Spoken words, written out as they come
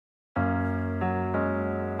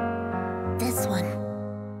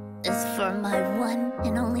is for my one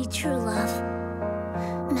and only true love.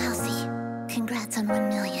 Mousey, congrats on 1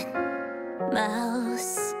 million.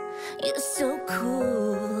 Mouse, you're so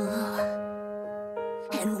cool.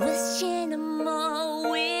 And with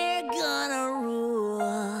Shinamo, we're gonna rule.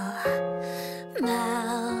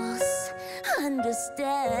 Mouse,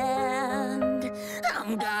 understand,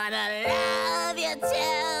 I'm gonna love you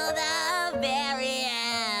till the very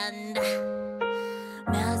end.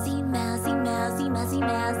 Mousey, Mousey, Mousey, Mousey,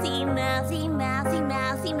 Mousey, Mousey, Mousey,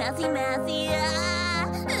 Mousey, Mousey, Mousey, I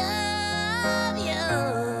love you.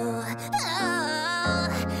 Oh,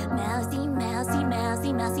 Mousey, Mousey,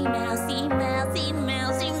 Mousey, Mousey, Mousey, Mousey,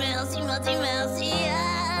 Mousey, Mousey, Mousey, Mousey, I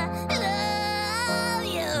love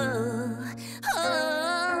you.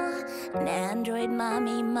 Oh, an android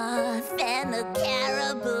mommy moth and a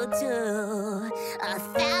caribou too.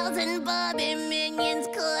 1,000 Bobby minions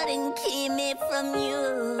couldn't keep me from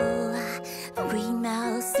you. Green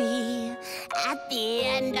Mousey, at the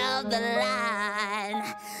end of the line,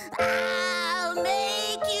 I'll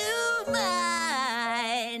make you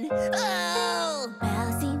mine. Oh,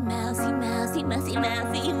 Mousey, Mousey, Mousey, Mousey,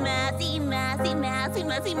 Mousey, Mousey, Mousey, Mousey,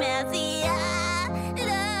 Mousey, Mousey, I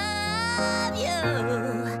love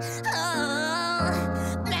you.